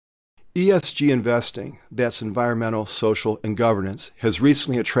ESG investing, that's environmental, social, and governance, has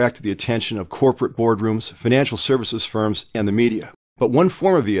recently attracted the attention of corporate boardrooms, financial services firms, and the media. But one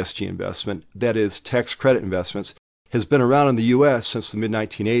form of ESG investment, that is tax credit investments, has been around in the U.S. since the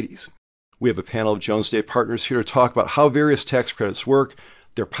mid-1980s. We have a panel of Jones Day partners here to talk about how various tax credits work,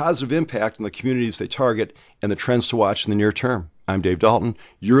 their positive impact on the communities they target, and the trends to watch in the near term. I'm Dave Dalton.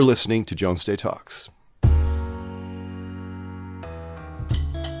 You're listening to Jones Day Talks.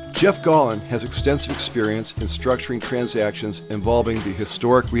 Jeff Gollan has extensive experience in structuring transactions involving the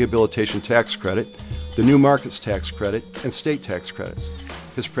Historic Rehabilitation Tax Credit, the New Markets Tax Credit, and state tax credits.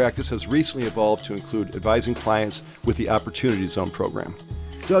 His practice has recently evolved to include advising clients with the Opportunity Zone program.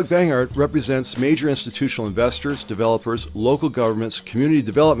 Doug Bangert represents major institutional investors, developers, local governments, community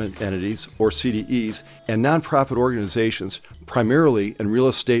development entities, or CDEs, and nonprofit organizations, primarily in real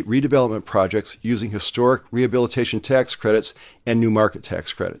estate redevelopment projects using historic rehabilitation tax credits and new market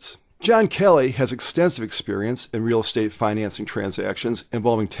tax credits. John Kelly has extensive experience in real estate financing transactions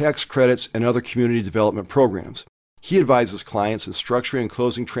involving tax credits and other community development programs. He advises clients in structuring and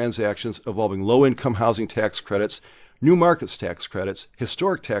closing transactions involving low-income housing tax credits, new markets tax credits,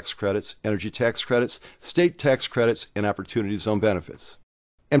 historic tax credits, energy tax credits, state tax credits, and Opportunity Zone benefits.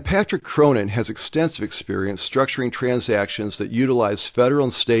 And Patrick Cronin has extensive experience structuring transactions that utilize federal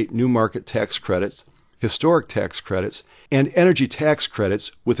and state new market tax credits, historic tax credits, and energy tax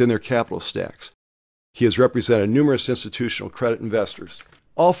credits within their capital stacks. He has represented numerous institutional credit investors.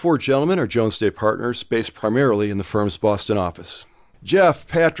 All four gentlemen are Jones Day partners based primarily in the firm's Boston office. Jeff,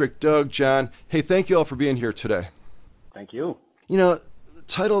 Patrick, Doug, John, hey, thank you all for being here today. Thank you. You know, the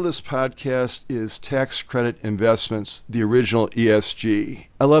title of this podcast is Tax Credit Investments, the original ESG.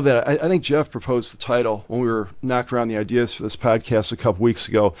 I love that. I think Jeff proposed the title when we were knocking around the ideas for this podcast a couple weeks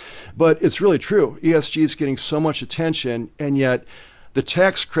ago. But it's really true. ESG is getting so much attention, and yet the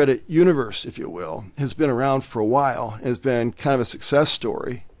tax credit universe, if you will, has been around for a while and has been kind of a success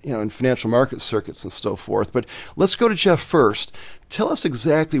story, you know, in financial market circuits and so forth. But let's go to Jeff first. Tell us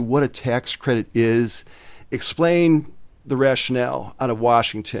exactly what a tax credit is. Explain the rationale out of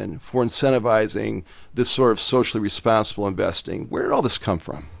Washington for incentivizing this sort of socially responsible investing. Where did all this come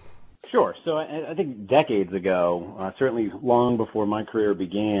from? Sure. So I think decades ago, certainly long before my career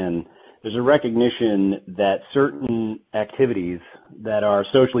began, there's a recognition that certain activities that are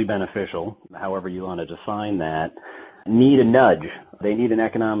socially beneficial, however you want to define that, need a nudge. They need an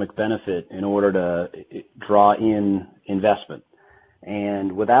economic benefit in order to draw in investment.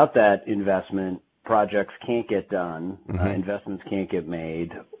 And without that investment, projects can't get done, investments can't get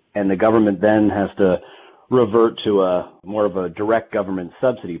made, and the government then has to revert to a more of a direct government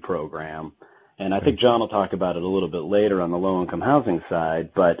subsidy program. And I think John will talk about it a little bit later on the low-income housing side,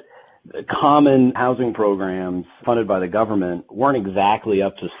 but common housing programs funded by the government weren't exactly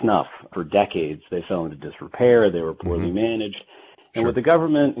up to snuff for decades. They fell into disrepair, they were poorly managed. And what the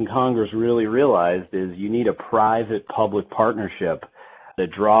government and Congress really realized is you need a private-public partnership that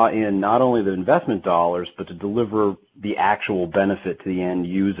draw in not only the investment dollars, but to deliver the actual benefit to the end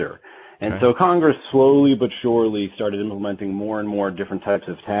user. And so Congress slowly but surely started implementing more and more different types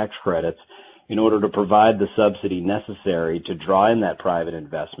of tax credits in order to provide the subsidy necessary to draw in that private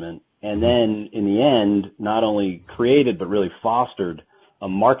investment. And then in the end, not only created, but really fostered a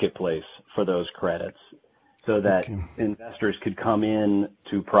marketplace for those credits so that investors could come in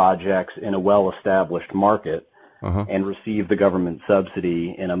to projects in a well-established market and receive the government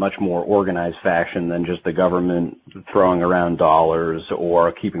subsidy in a much more organized fashion than just the government throwing around dollars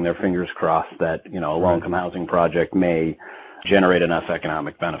or keeping their fingers crossed that, you know, a low-income housing project may generate enough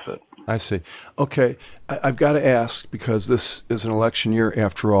economic benefit. I see. Okay, I've got to ask, because this is an election year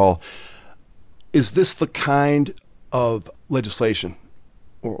after all, is this the kind of legislation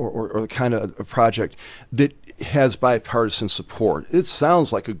or the kind of a project that has bipartisan support? It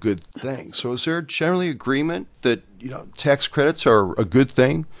sounds like a good thing. So is there generally agreement that, you know, tax credits are a good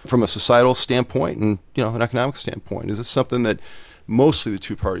thing from a societal standpoint and, you know, an economic standpoint? Is this something that mostly the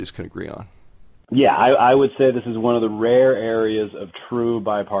two parties can agree on? Yeah, I would say this is one of the rare areas of true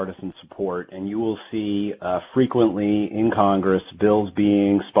bipartisan support, and you will see frequently in Congress bills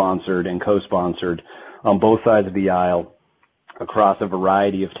being sponsored and co-sponsored on both sides of the aisle across a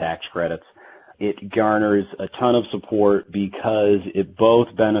variety of tax credits. It garners a ton of support because it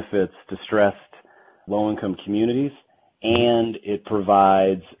both benefits distressed low-income communities and it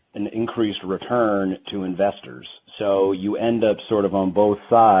provides an increased return to investors. So you end up sort of on both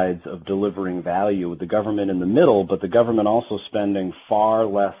sides of delivering value, with the government in the middle, but the government also spending far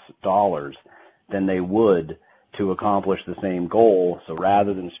less dollars than they would to accomplish the same goal. So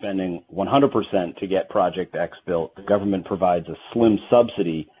rather than spending 100% to get Project X built, the government provides a slim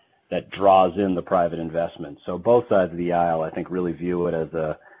subsidy that draws in the private investment. So both sides of the aisle, I think, really view it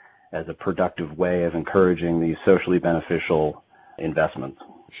as a productive way of encouraging these socially beneficial investments.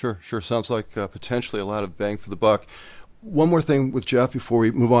 Sure. Sounds like potentially a lot of bang for the buck. One more thing with Jeff before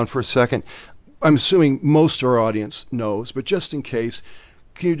we move on for a second. I'm assuming most of our audience knows, but just in case,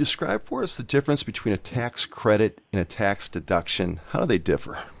 can you describe for us the difference between a tax credit and a tax deduction? How do they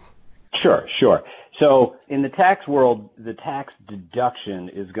differ? Sure. So in the tax world, the tax deduction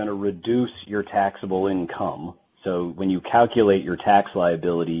is going to reduce your taxable income. So when you calculate your tax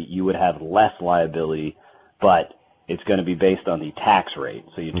liability, you would have less liability, but it's going to be based on the tax rate.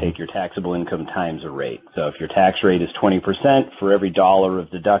 So you take your taxable income times a rate. So if your tax rate is 20%, for every dollar of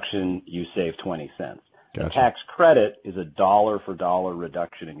deduction, you save 20 cents. Gotcha. A tax credit is a dollar for dollar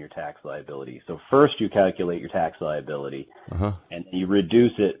reduction in your tax liability. So first you calculate your tax liability, and you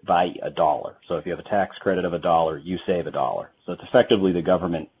reduce it by $1. So if you have a tax credit of $1, you save $1. So it's effectively the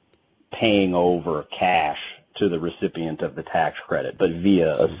government paying over cash to the recipient of the tax credit, but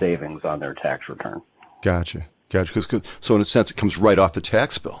via a savings on their tax return. Gotcha. So in a sense, it comes right off the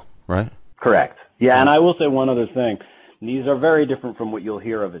tax bill, right? Correct. Yeah, and I will say one other thing. These are very different from what you'll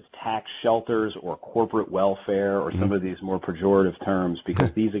hear of as tax shelters or corporate welfare or some of these more pejorative terms, because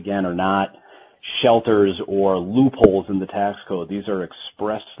these, again, are not shelters or loopholes in the tax code. These are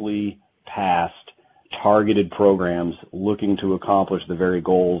expressly passed, targeted programs looking to accomplish the very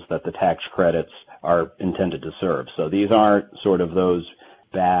goals that the tax credits are intended to serve. So these aren't sort of those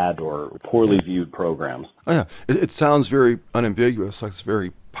bad or poorly viewed programs. Oh, yeah. It sounds very unambiguous, like it's a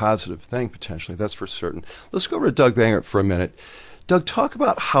very positive thing, potentially. That's for certain. Let's go over to Doug Bangert for a minute. Doug, talk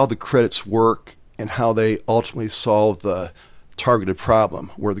about how the credits work and how they ultimately solve the targeted problem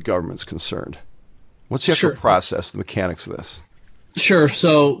where the government's concerned. What's the actual process, the mechanics of this? Sure.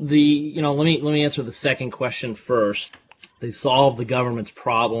 So let me answer the second question first. They solve the government's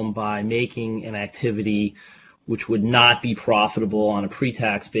problem by making an activity which would not be profitable on a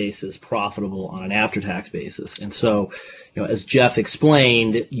pre-tax basis, profitable on an after-tax basis. And so, as Jeff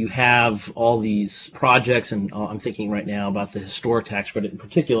explained, you have all these projects, and I'm thinking right now about the historic tax credit in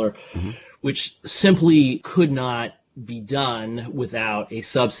particular, which simply could not be done without a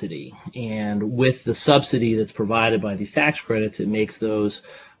subsidy. And with the subsidy that's provided by these tax credits, it makes those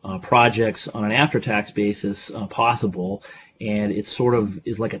projects on an after-tax basis possible. And it sort of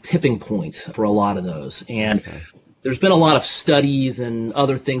is like a tipping point for a lot of those. And there's been a lot of studies and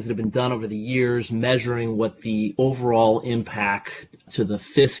other things that have been done over the years measuring what the overall impact to the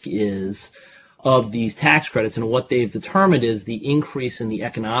fisc is of these tax credits. And what they've determined is the increase in the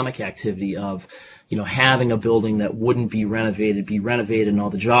economic activity of, having a building that wouldn't be renovated, and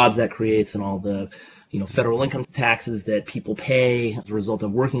all the jobs that creates and all the federal income taxes that people pay as a result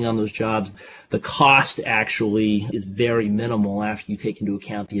of working on those jobs. The cost actually is very minimal after you take into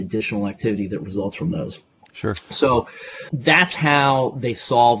account the additional activity that results from those. Sure. So that's how they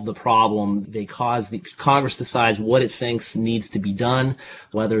solve the problem. Congress decides what it thinks needs to be done,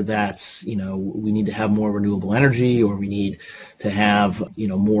 whether that's, we need to have more renewable energy, or we need to have,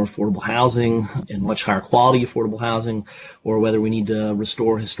 more affordable housing and much higher quality affordable housing, or whether we need to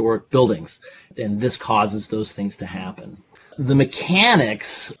restore historic buildings. And this causes those things to happen. The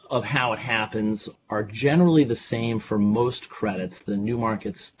mechanics of how it happens are generally the same for most credits. The New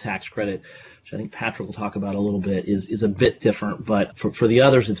Markets Tax Credit, which I think Patrick will talk about a little bit, is a bit different, but for the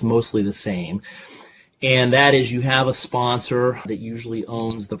others, it's mostly the same. And that is, you have a sponsor that usually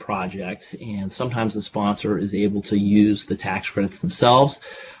owns the project, and sometimes the sponsor is able to use the tax credits themselves.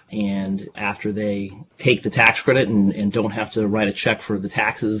 And after they take the tax credit and don't have to write a check for the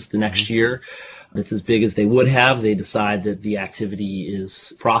taxes the next year, that's as big as they would have, they decide that the activity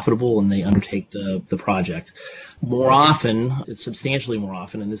is profitable and they undertake the project. More often, it's substantially more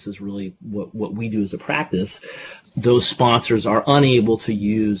often, and this is really what we do as a practice, those sponsors are unable to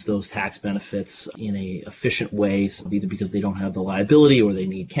use those tax benefits in a efficient way, either because they don't have the liability or they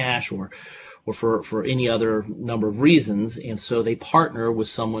need cash or for any other number of reasons, and so they partner with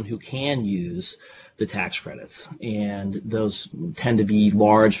someone who can use the tax credits. And those tend to be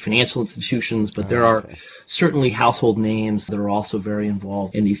large financial institutions, but there are certainly household names that are also very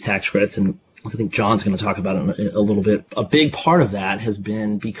involved in these tax credits, and I think John's going to talk about it a little bit. A big part of that has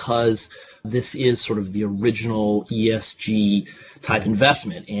been because this is sort of the original ESG type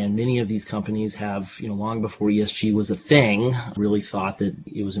investment, and many of these companies have, long before ESG was a thing, really thought that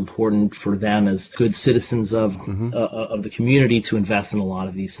it was important for them as good citizens of the community to invest in a lot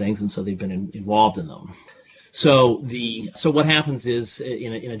of these things, and so they've been involved in them. So what happens is,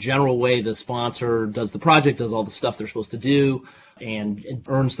 in a general way, the sponsor does the project, does all the stuff they're supposed to do, and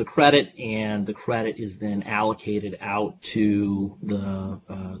earns the credit, and the credit is then allocated out to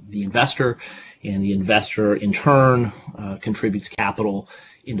the investor, and the investor in turn contributes capital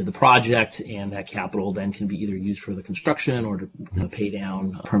into the project, and that capital then can be either used for the construction or to pay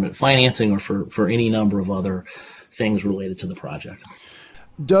down permanent financing or for any number of other things related to the project.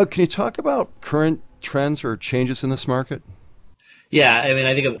 Doug, can you talk about current trends or changes in this market? Yeah, I mean,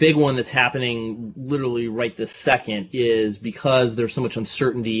 I think a big one that's happening literally right this second is because there's so much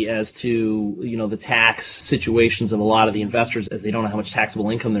uncertainty as to, the tax situations of a lot of the investors, as they don't know how much taxable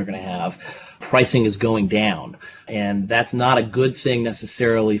income they're going to have. Pricing is going down, and that's not a good thing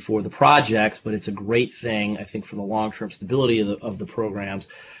necessarily for the projects, but it's a great thing, I think, for the long-term stability of the programs,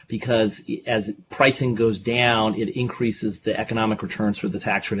 because as pricing goes down, it increases the economic returns for the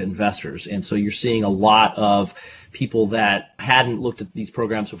tax credit investors. And so you're seeing a lot of people that hadn't looked at these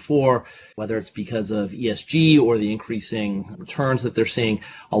programs before, whether it's because of ESG or the increasing returns that they're seeing,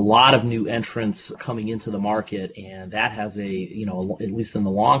 a lot of new entrants coming into the market, and that has at least in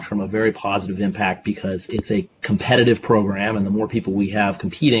the long term, a very positive impact, because it's a competitive program, and the more people we have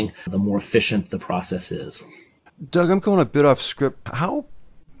competing, the more efficient the process is. Doug, I'm going a bit off script.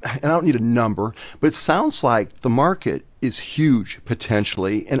 And I don't need a number, but it sounds like the market is huge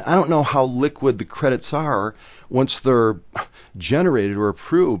potentially, and I don't know how liquid the credits are once they're generated or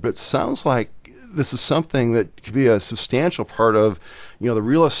approved, but it sounds like this is something that could be a substantial part of, the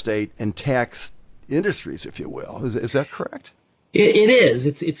real estate and tax industries, if you will. Is that correct? It is.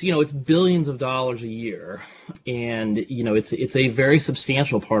 It's billions of dollars a year, and it's a very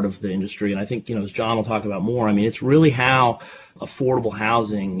substantial part of the industry. And I think as John will talk about more, I mean, it's really how affordable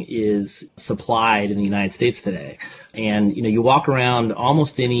housing is supplied in the United States today. And you walk around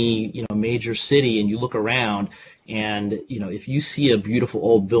almost any major city and you look around, and if you see a beautiful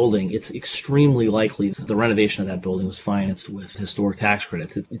old building, it's extremely likely that the renovation of that building was financed with historic tax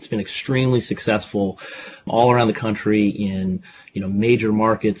credits. It's been extremely successful all around the country in major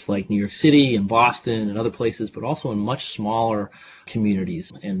markets like New York City and Boston and other places, but also in much smaller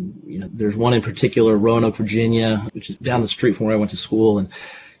communities. And there's one in particular, Roanoke, Virginia, which is down the street from where I went to school, and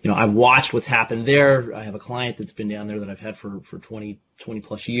I've watched what's happened there. I have a client that's been down there that I've had for 20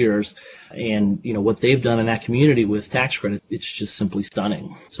 plus years. And, what they've done in that community with tax credit, it's just simply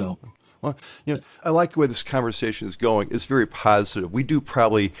stunning. So, well, I like the way this conversation is going. It's very positive. We do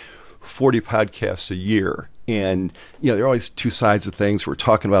probably 40 podcasts a year. And, there are always two sides of things. We're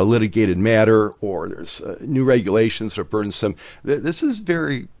talking about a litigated matter, or there's new regulations that are burdensome. This is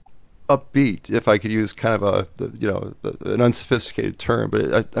very upbeat, if I could use kind of an unsophisticated term,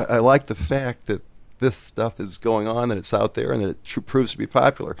 but I like the fact that this stuff is going on, that it's out there, and that it proves to be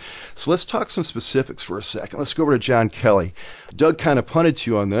popular. So let's talk some specifics for a second. Let's go over to John Kelly. Doug kind of punted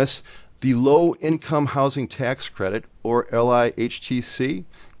to you on this. The Low Income Housing Tax Credit, or LIHTC.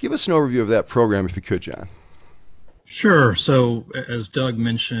 Give us an overview of that program, if you could, John. Sure. So as Doug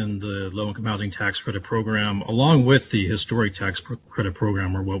mentioned, the Low Income Housing Tax Credit Program, along with the Historic Tax Credit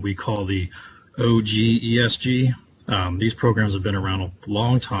Program, or what we call the OGESG, these programs have been around a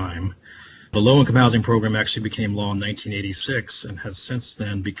long time. The Low Income Housing Program actually became law in 1986 and has since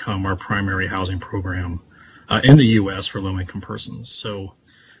then become our primary housing program in the U.S. for low-income persons. So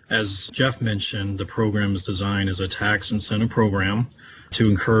as Jeff mentioned, the program is designed as a tax incentive program to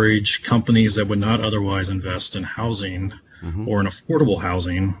encourage companies that would not otherwise invest in housing or in affordable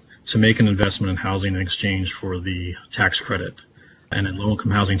housing to make an investment in housing in exchange for the tax credit. And in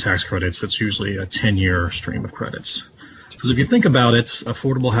low-income housing tax credits, it's usually a 10-year stream of credits. Because if you think about it,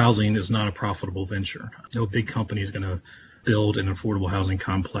 affordable housing is not a profitable venture. No big company is going to build an affordable housing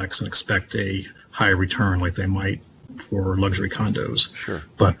complex and expect a higher return like they might for luxury condos. Sure.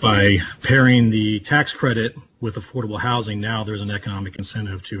 But by pairing the tax credit with affordable housing, now there's an economic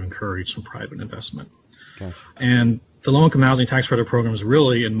incentive to encourage some private investment. Okay. And the low-income housing tax credit program is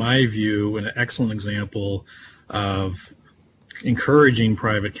really, in my view, an excellent example of encouraging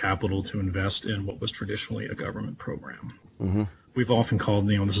private capital to invest in what was traditionally a government program. We've often called,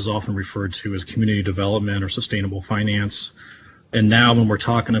 this is often referred to as community development or sustainable finance. And now when we're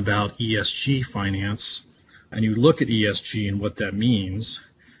talking about ESG finance, and you look at ESG and what that means,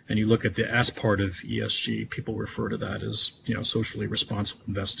 and you look at the S part of ESG, people refer to that as, socially responsible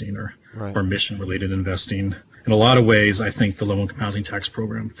investing or mission-related investing. In a lot of ways, I think the low-income housing tax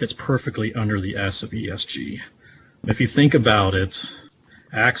program fits perfectly under the S of ESG. If you think about it,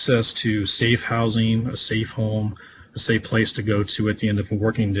 access to safe housing, a safe home, a safe place to go to at the end of a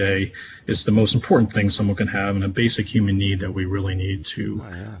working day is the most important thing someone can have, and a basic human need that we really need to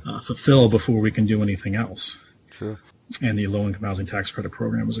fulfill before we can do anything else. True. And the low-income housing tax credit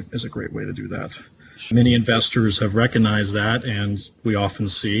program is a great way to do that. Many investors have recognized that, and we often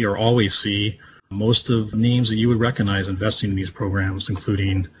see, or always see, most of the names that you would recognize investing in these programs,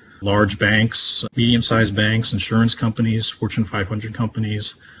 including large banks, medium-sized banks, insurance companies, Fortune 500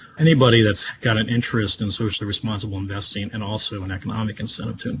 companies, anybody that's got an interest in socially responsible investing and also an economic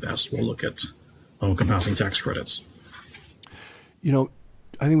incentive to invest will look at low-income housing tax credits. You know,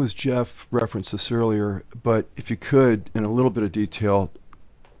 I think it was Jeff referenced this earlier, but if you could, in a little bit of detail,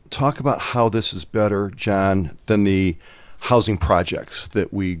 talk about how this is better, John, than the housing projects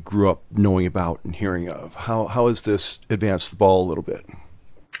that we grew up knowing about and hearing of. How has this advanced the ball a little bit?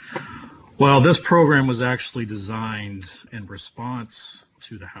 Well, this program was actually designed in response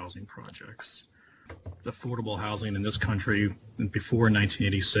to the housing projects. Affordable housing in this country before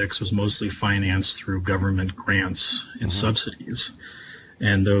 1986 was mostly financed through government grants and subsidies.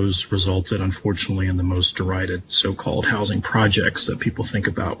 And those resulted, unfortunately, in the most derided so-called housing projects that people think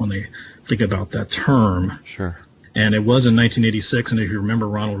about when they think about that term. Sure. And it was in 1986, and if you remember,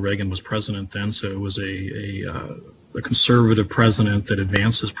 Ronald Reagan was president then, so it was a conservative president that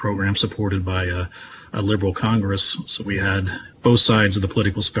advanced this program, supported by a liberal Congress. So we had both sides of the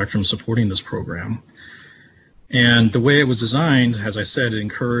political spectrum supporting this program. And the way it was designed, as I said, it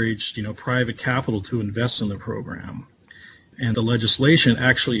encouraged, private capital to invest in the program. And the legislation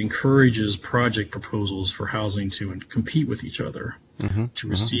actually encourages project proposals for housing to compete with each other to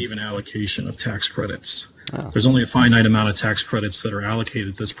receive an allocation of tax credits. Oh. There's only a finite amount of tax credits that are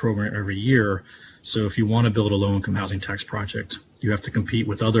allocated to this program every year. So if you want to build a low-income housing tax project, you have to compete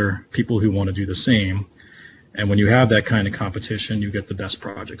with other people who want to do the same. And when you have that kind of competition, you get the best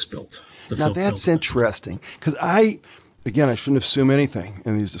projects built. Now that's interesting, because I shouldn't assume anything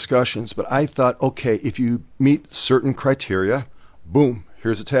in these discussions, but I thought, okay, if you meet certain criteria, boom,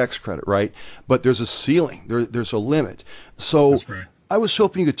 here's a tax credit, right? But there's a ceiling, there's a limit. So That's right. I was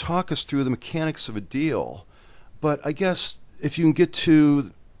hoping you could talk us through the mechanics of a deal, but I guess if you can get to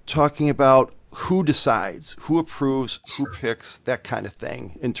talking about who decides, who approves, who picks, that kind of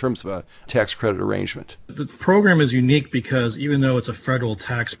thing in terms of a tax credit arrangement. The program is unique because even though it's a federal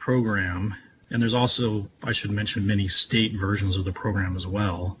tax program, and there's also, I should mention, many state versions of the program as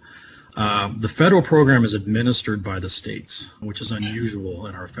well, the federal program is administered by the states, which is unusual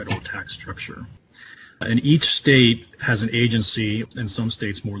in our federal tax structure. And each state has an agency, in some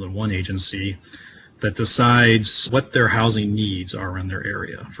states more than one agency, that decides what their housing needs are in their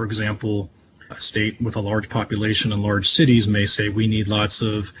area. For example, a state with a large population and large cities may say we need lots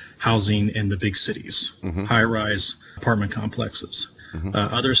of housing in the big cities, high-rise apartment complexes.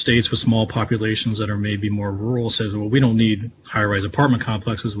 Other states with small populations that are maybe more rural says, well, we don't need high-rise apartment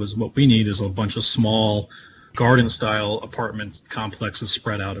complexes. What we need is a bunch of small garden-style apartment complexes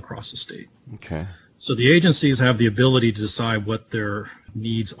spread out across the state. Okay. So the agencies have the ability to decide what their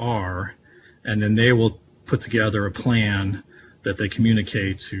needs are, and then they will put together a plan that they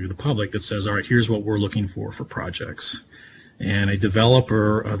communicate to the public that says, all right, here's what we're looking for projects. And a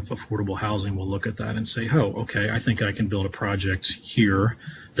developer of affordable housing will look at that and say, oh, okay, I think I can build a project here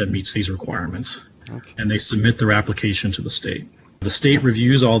that meets these requirements. Okay. And they submit their application to the state. The state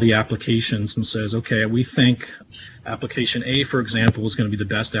reviews all the applications and says, okay, we think application A, for example, is going to be the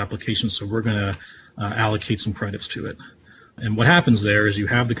best application, so we're going to allocate some credits to it. And what happens there is you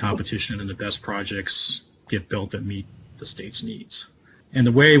have the competition and the best projects get built that meet the state's needs. And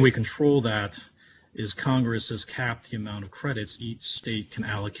the way we control that is Congress has capped the amount of credits each state can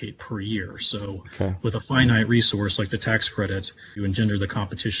allocate per year. So with a finite resource like the tax credit, you engender the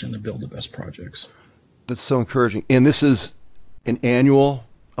competition to build the best projects. That's so encouraging. And this is an annual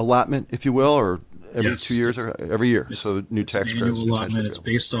allotment, if you will, or every 2 years or every year? So new tax credits. Annual allotment, it's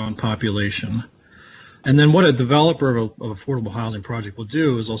based on population. And then what a developer of affordable housing project will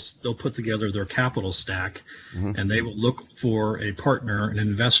do is they'll put together their capital stack, and they will look for a partner, an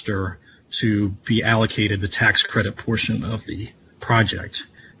investor, to be allocated the tax credit portion of the project.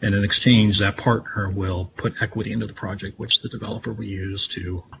 And in exchange, that partner will put equity into the project, which the developer will use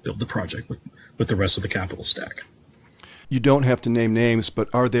to build the project with the rest of the capital stack. You don't have to name names, but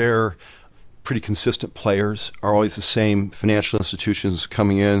are there pretty consistent players? Are always the same financial institutions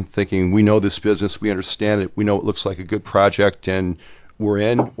coming in thinking, we know this business, we understand it, we know it looks like a good project, and we're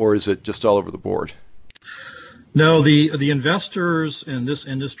in? Or is it just all over the board? No, the investors in this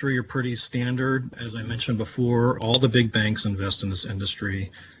industry are pretty standard. As I mentioned before, all the big banks invest in this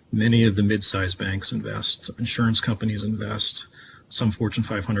industry. Many of the mid-sized banks invest. Insurance companies invest. Some Fortune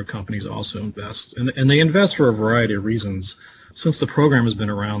 500 companies also invest, and they invest for a variety of reasons. Since the program has been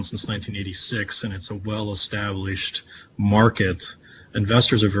around since 1986 and it's a well-established market,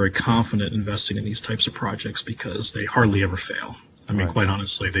 investors are very confident investing in these types of projects because they hardly ever fail. I mean, quite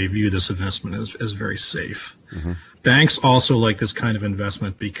honestly, they view this investment as very safe. Mm-hmm. Banks also like this kind of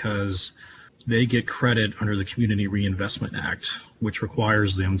investment because they get credit under the Community Reinvestment Act, which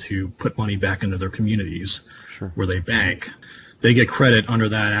requires them to put money back into their communities where they bank. They get credit under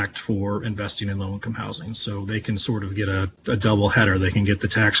that act for investing in low-income housing. So they can sort of get a double header. They can get the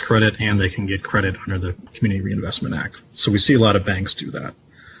tax credit and they can get credit under the Community Reinvestment Act. So we see a lot of banks do that.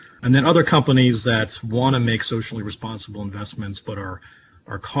 And then other companies that want to make socially responsible investments but are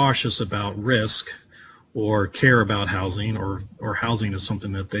cautious about risk or care about housing or housing is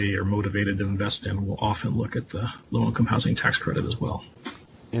something that they are motivated to invest in will often look at the low-income housing tax credit as well.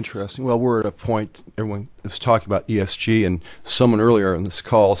 Interesting. Well, we're at a point, everyone is talking about ESG, and someone earlier on this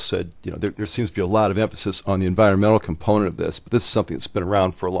call said, there seems to be a lot of emphasis on the environmental component of this, but this is something that's been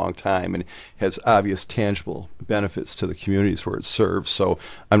around for a long time and has obvious tangible benefits to the communities where it serves. So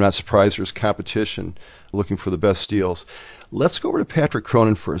I'm not surprised there's competition looking for the best deals. Let's go over to Patrick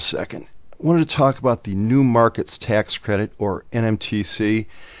Cronin for a second. I wanted to talk about the New Markets Tax Credit, or NMTC.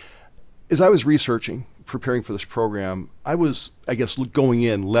 As I was preparing for this program, I was, going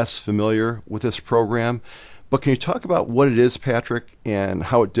in less familiar with this program. But can you talk about what it is, Patrick, and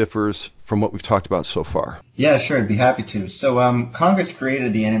how it differs from what we've talked about so far? Yeah, sure. I'd be happy to. So Congress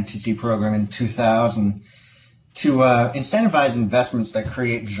created the NMTC program in 2000 to incentivize investments that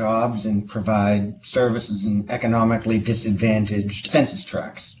create jobs and provide services in economically disadvantaged census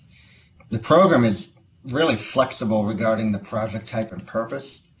tracts. The program is really flexible regarding the project type and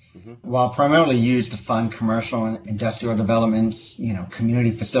purpose. Mm-hmm. While primarily used to fund commercial and industrial developments,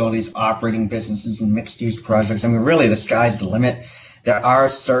 community facilities, operating businesses, and mixed-use projects, I mean, really, the sky's the limit. There are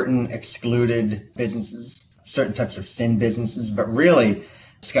certain excluded businesses, certain types of sin businesses, but really,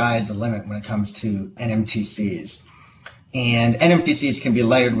 the sky is the limit when it comes to NMTCs. And NMTCs can be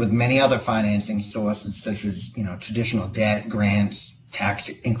layered with many other financing sources, such as, traditional debt, grants, tax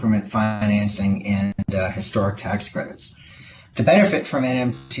increment financing, and historic tax credits. To benefit from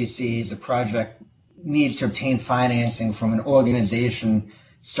NMTCs, a project needs to obtain financing from an organization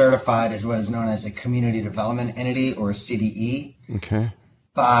certified as what is known as a Community Development Entity, or a CDE,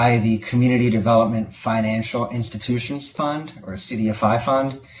 by the Community Development Financial Institutions Fund, or a CDFI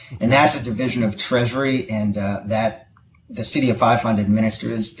fund. And that's a division of Treasury, and that the CDFI fund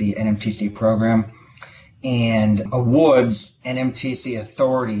administers the NMTC program and awards NMTC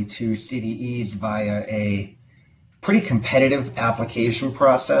authority to CDEs via a pretty competitive application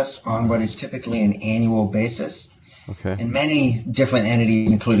process on what is typically an annual basis. And many different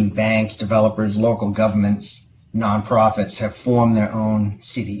entities, including banks, developers, local governments, nonprofits, have formed their own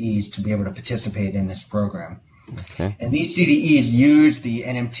CDEs to be able to participate in this program. And these CDEs use the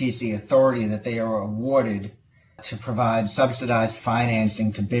NMTC authority that they are awarded to provide subsidized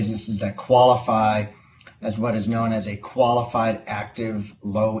financing to businesses that qualify as what is known as a Qualified Active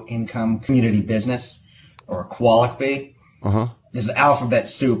Low-Income Community Business, or QALCB. There's alphabet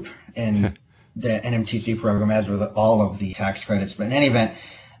soup in the NMTC program, as with all of the tax credits. But in any event,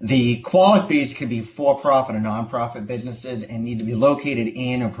 the QALCBs could be for-profit or non-profit businesses and need to be located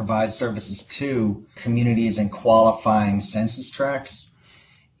in or provide services to communities and qualifying census tracts.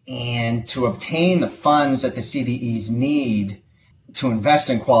 And to obtain the funds that the CDEs need to invest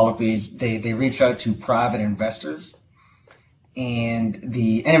in QALCBs, they reach out to private investors. And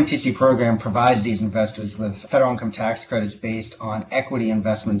the NMTC program provides these investors with federal income tax credits based on equity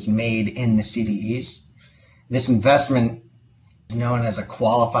investments made in the CDEs. This investment is known as a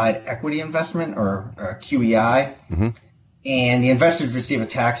qualified equity investment, or a QEI. And the investors receive a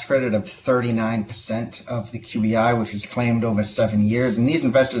tax credit of 39% of the QEI, which is claimed over 7 years. And these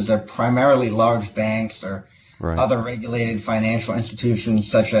investors are primarily large banks or other regulated financial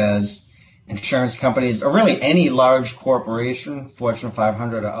institutions, such as insurance companies, or really any large corporation, Fortune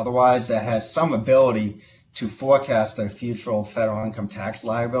 500 or otherwise, that has some ability to forecast their future federal income tax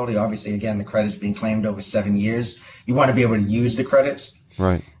liability. Obviously, again, the credit's being claimed over 7 years. You want to be able to use the credits.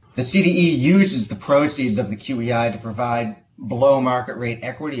 The CDE uses the proceeds of the QEI to provide below market rate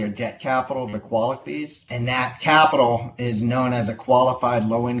equity or debt capital to QALCBs, and that capital is known as a Qualified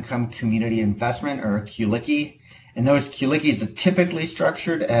Low-Income Community Investment, or a QLICI. And those QLICIs are typically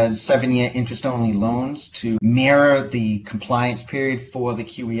structured as 7-year interest-only loans to mirror the compliance period for the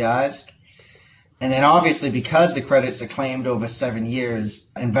QEIs. And then obviously, because the credits are claimed over 7 years,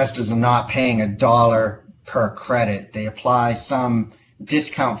 investors are not paying $1 per credit. They apply some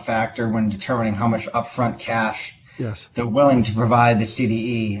discount factor when determining how much upfront cash Yes. they're willing to provide the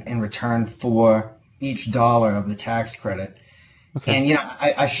CDE in return for each dollar of the tax credit. Okay. And,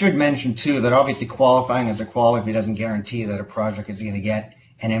 I should mention, too, that obviously qualifying as a qualifier doesn't guarantee that a project is going to get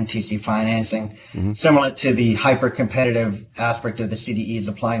an MTC financing. Mm-hmm. Similar to the hyper-competitive aspect of the CDEs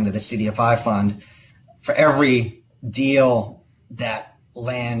applying to the CDFI fund, for every deal that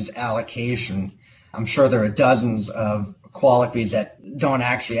lands allocation, I'm sure there are dozens of qualifiers that don't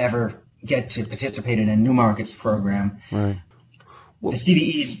actually ever get to participate in a New Markets program. Right. Well, the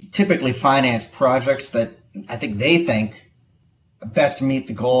CDEs typically finance projects that I think they think best meet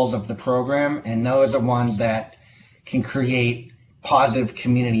the goals of the program, and those are ones that can create positive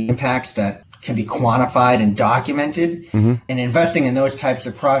community impacts that can be quantified and documented. mm-hmm. And investing in those types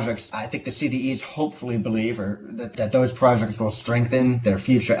of projects, I think the CDEs hopefully believe that those projects will strengthen their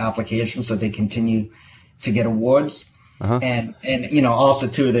future applications so they continue to get awards. Uh-huh. And also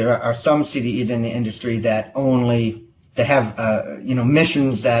too, there are some CDEs in the industry that have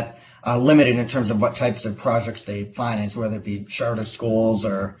missions that are limited in terms of what types of projects they finance, whether it be charter schools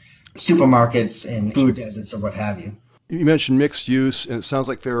or supermarkets in food deserts or what have you. You mentioned mixed use, and it sounds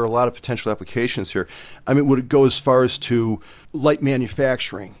like there are a lot of potential applications here. I mean, would it go as far as to light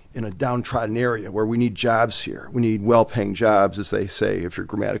manufacturing in a downtrodden area where we need jobs here? We need well-paying jobs, as they say, if you're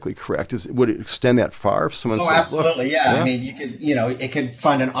grammatically correct. Would it extend that far? If someone says, absolutely, look, yeah. I mean, you could, it could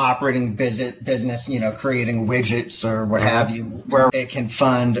fund an operating business, creating widgets or what have you, where it can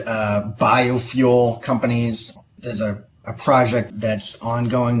fund biofuel companies. There's a project that's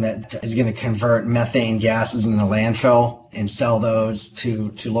ongoing that is going to convert methane gases into landfill and sell those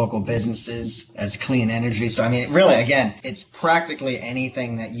to local businesses as clean energy. So, I mean, really, again, it's practically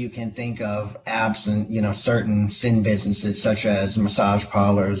anything that you can think of absent, certain sin businesses such as massage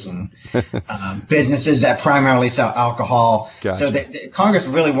parlors and businesses that primarily sell alcohol. Gotcha. So Congress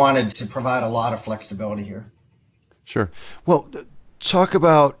really wanted to provide a lot of flexibility here. Sure. Well, talk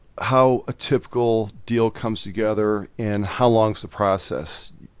about how a typical deal comes together and how long's the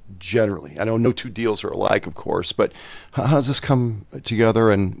process generally? I know no two deals are alike, of course, but how does this come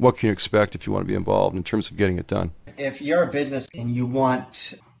together, and what can you expect if you want to be involved in terms of getting it done? If you're a business and you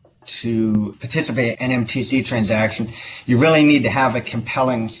want to participate in an MTC transaction, you really need to have a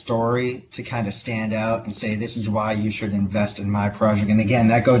compelling story to kind of stand out and say, this is why you should invest in my project. And again,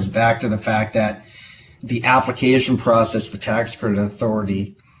 that goes back to the fact that the application process for tax credit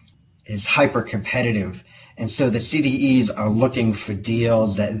authority is hyper competitive. And so the CDEs are looking for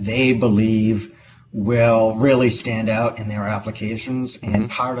deals that they believe will really stand out in their applications. And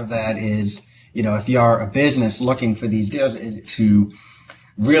part of that is, if you're a business looking for these deals, is to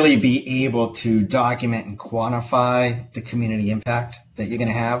really be able to document and quantify the community impact that you're going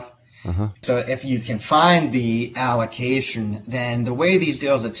to have. So if you can find the allocation, then the way these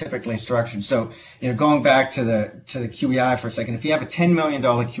deals are typically structured. So, going back to the QEI for a second, if you have a $10 million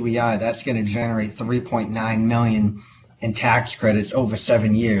QEI, that's going to generate $3.9 million in tax credits over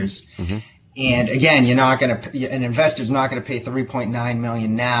 7 years. And again, an investor's not going to pay $3.9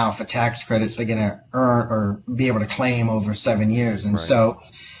 million now for tax credits they're going to earn or be able to claim over 7 years. And so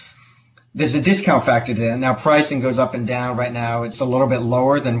there's a discount factor to that. Now, pricing goes up and down. Right now, it's a little bit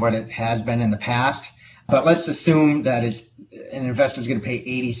lower than what it has been in the past. But let's assume that an investor's going to pay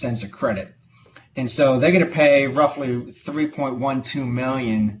 80 cents a credit. And so they're going to pay roughly $3.12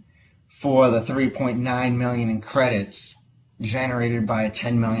 million for the $3.9 million in credits generated by a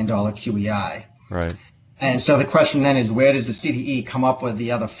 $10 million QEI. Right. And so the question then is, where does the CDE come up with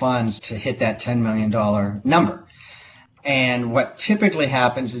the other funds to hit that $10 million number? And what typically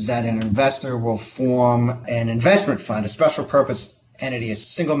happens is that an investor will form an investment fund, a special purpose entity, a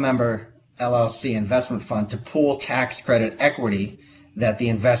single member LLC investment fund, to pool tax credit equity that the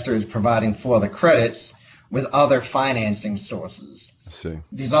investor is providing for the credits with other financing sources. I see.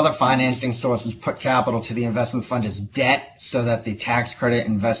 These other financing sources put capital to the investment fund as debt so that the tax credit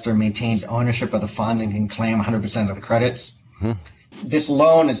investor maintains ownership of the fund and can claim 100% of the credits. This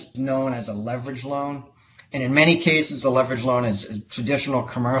loan is known as a leverage loan. And in many cases, the leverage loan is a traditional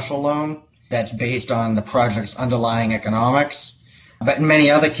commercial loan that's based on the project's underlying economics. But in many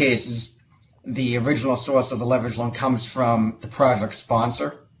other cases, the original source of the leverage loan comes from the project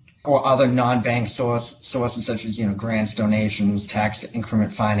sponsor or other non-bank sources such as, grants, donations, tax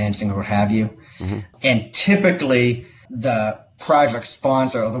increment financing, or what have you. And typically, the project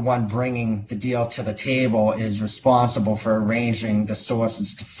sponsor, or the one bringing the deal to the table, is responsible for arranging the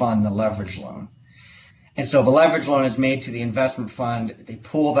sources to fund the leverage loan. And so the leverage loan is made to the investment fund. They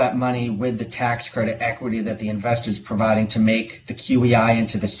pool that money with the tax credit equity that the investor is providing to make the QEI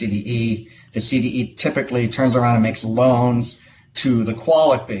into the CDE. The CDE typically turns around and makes loans to the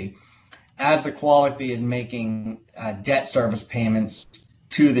qualifier. as the Quality is making debt service payments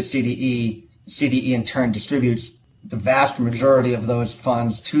to the CDE, CDE in turn distributes the vast majority of those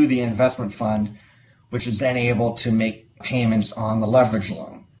funds to the investment fund, which is then able to make payments on the leverage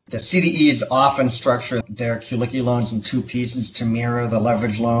loan. The CDEs often structure their QLICI loans in two pieces to mirror the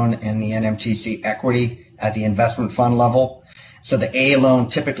leverage loan and the NMTC equity at the investment fund level. So the A loan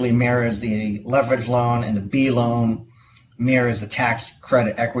typically mirrors the leverage loan, and the B loan mirrors the tax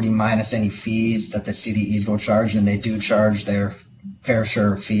credit equity minus any fees that the CDEs will charge, and they do charge their fair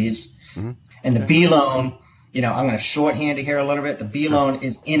share of fees. Mm-hmm. And the B loan, I'm going to shorthand it here a little bit. The B loan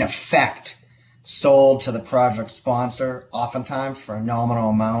is in effect sold to the project sponsor, oftentimes for a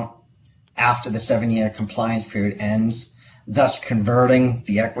nominal amount after the 7-year compliance period ends, thus converting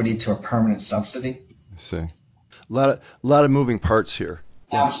the equity to a permanent subsidy. I see. A lot of moving parts here.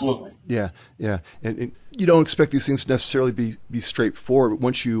 Absolutely. Yeah. And you don't expect these things to necessarily be straightforward, but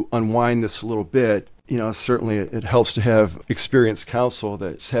once you unwind this a little bit, certainly it helps to have experienced counsel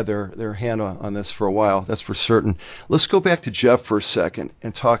that's had their hand on this for a while. That's for certain. Let's go back to Jeff for a second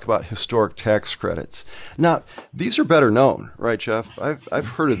and talk about historic tax credits. Now, these are better known, right, Jeff? I've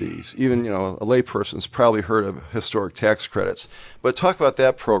heard of these. Even, a layperson's probably heard of historic tax credits. But talk about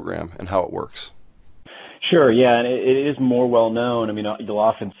that program and how it works. Sure, yeah, and it is more well known. I mean, you'll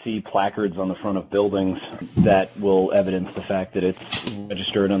often see placards on the front of buildings that will evidence the fact that it's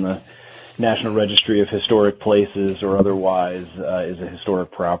registered on the National Registry of Historic Places or otherwise is a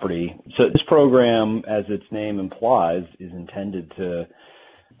historic property. So this program, as its name implies, is intended to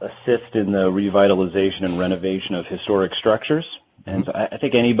assist in the revitalization and renovation of historic structures. And so I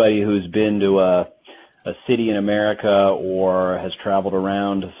think anybody who's been to a city in America or has traveled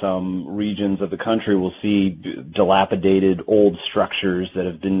around some regions of the country will see dilapidated old structures that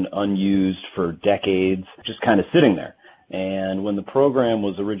have been unused for decades, just kind of sitting there. And when the program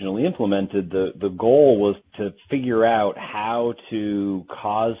was originally implemented, the goal was to figure out how to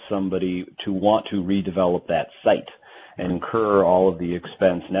cause somebody to want to redevelop that site and incur all of the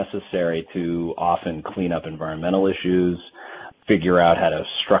expense necessary to often clean up environmental issues, figure out how to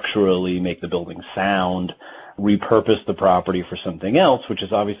structurally make the building sound, repurpose the property for something else, which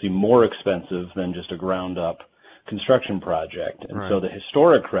is obviously more expensive than just a ground-up construction project. And so the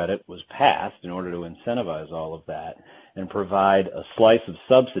historic credit was passed in order to incentivize all of that and provide a slice of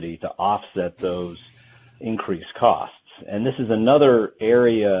subsidy to offset those increased costs. And this is another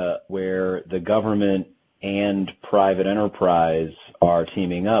area where the government and private enterprise are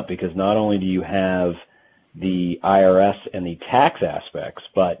teaming up, because not only do you have the IRS and the tax aspects,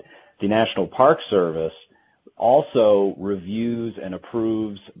 but the National Park Service also reviews and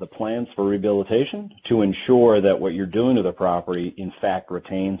approves the plans for rehabilitation to ensure that what you're doing to the property in fact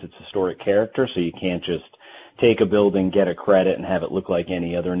retains its historic character. So you can't just take a building, get a credit, and have it look like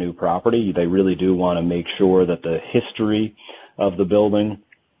any other new property. They really do want to make sure that the history of the building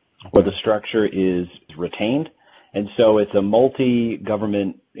or the structure is retained. And so it's a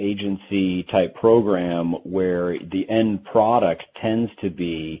multi-government agency type program where the end product tends to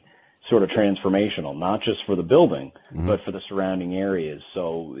be sort of transformational, not just for the building, but for the surrounding areas.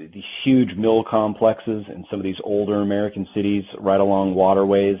 So these huge mill complexes in some of these older American cities right along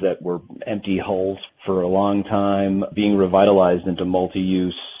waterways that were empty hulls for a long time, being revitalized into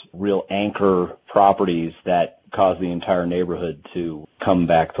multi-use, real anchor properties that cause the entire neighborhood to come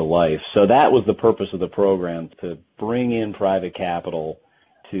back to life. So that was the purpose of the program, to bring in private capital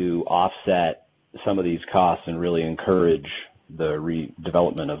to offset some of these costs and really encourage the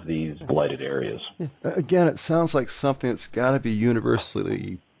redevelopment of these blighted areas. Yeah. Again, it sounds like something that's got to be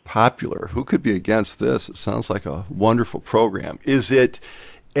universally popular. Who could be against this? It sounds like a wonderful program. Is it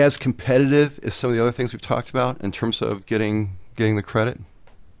as competitive as some of the other things we've talked about in terms of getting the credit?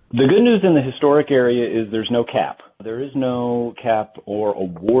 The good news in the historic area is there's no cap. There is no cap or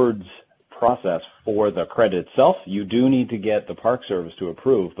awards process for the credit itself. You do need to get the Park Service to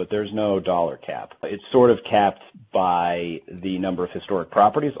approve, but there's no dollar cap. It's sort of capped by the number of historic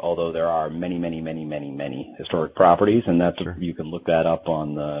properties, although there are many, many, many, many, many historic properties, and that's sure. You can look that up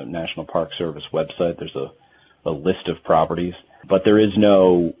on the National Park Service website. There's a list of properties, but there is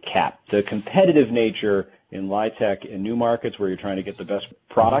no cap. The competitive nature in LIHTC in new markets where you're trying to get the best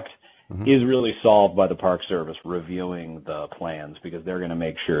product is really solved by the Park Service reviewing the plans, because they're going to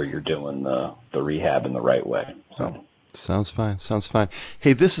make sure you're doing the rehab in the right way. So sounds fine.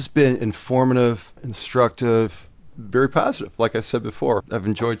 Hey, this has been informative, instructive, very positive. Like I said before, I've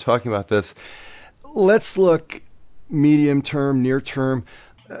enjoyed talking about this. Let's look medium term, near term.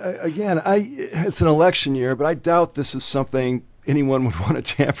 Again, it's an election year, but I doubt this is something anyone would want to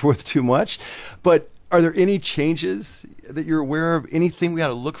tamper with too much. But are there any changes that you're aware of? Anything we got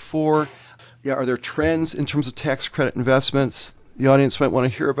to look for? Yeah, are there trends in terms of tax credit investments the audience might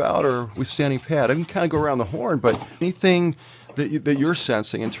want to hear about, or are we standing pat? I can kind of go around the horn, but anything that you're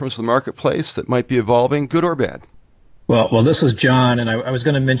sensing in terms of the marketplace that might be evolving, good or bad? Well, this is John, and I was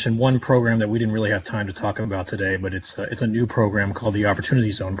going to mention one program that we didn't really have time to talk about today, but it's a new program called the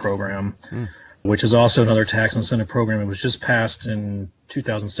Opportunity Zone Program, which is also another tax incentive program. It was just passed in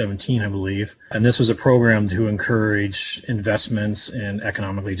 2017, I believe, and this was a program to encourage investments in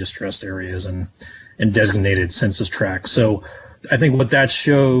economically distressed areas and designated census tracts. So I think what that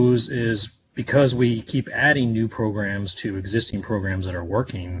shows is because we keep adding new programs to existing programs that are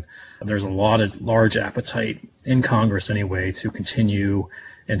working, there's a large appetite in Congress anyway to continue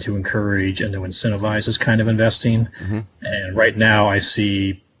and to encourage and to incentivize this kind of investing. And right now I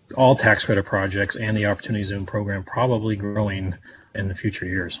see all tax credit projects and the Opportunity Zone program probably growing in the future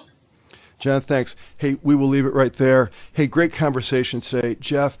years. John, thanks. Hey, we will leave it right there. Hey, great conversation today.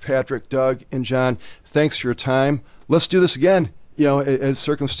 Jeff, Patrick, Doug, and John, thanks for your time. Let's do this again. As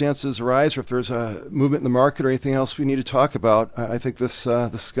circumstances arise, or if there's a movement in the market or anything else we need to talk about, I think this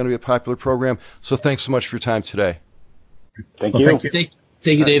is going to be a popular program. So thanks so much for your time today. Thank you.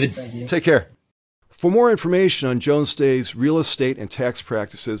 Thank you, David. Thank you. Take care. For more information on Jones Day's real estate and tax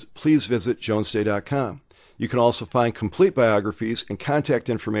practices, please visit jonesday.com. You can also find complete biographies and contact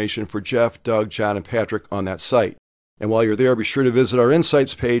information for Jeff, Doug, John, and Patrick on that site. And while you're there, be sure to visit our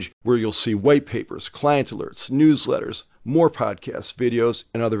Insights page where you'll see white papers, client alerts, newsletters, more podcasts, videos,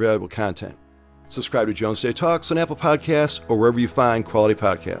 and other valuable content. Subscribe to Jones Day Talks on Apple Podcasts or wherever you find quality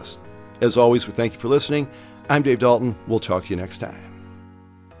podcasts. As always, we thank you for listening. I'm Dave Dalton. We'll talk to you next time.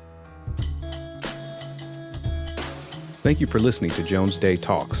 Thank you for listening to Jones Day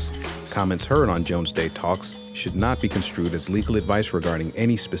Talks. Comments heard on Jones Day Talks should not be construed as legal advice regarding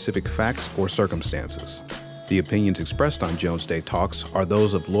any specific facts or circumstances. The opinions expressed on Jones Day Talks are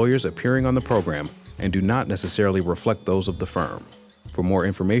those of lawyers appearing on the program and do not necessarily reflect those of the firm. For more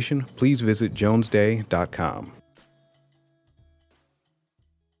information, please visit jonesday.com.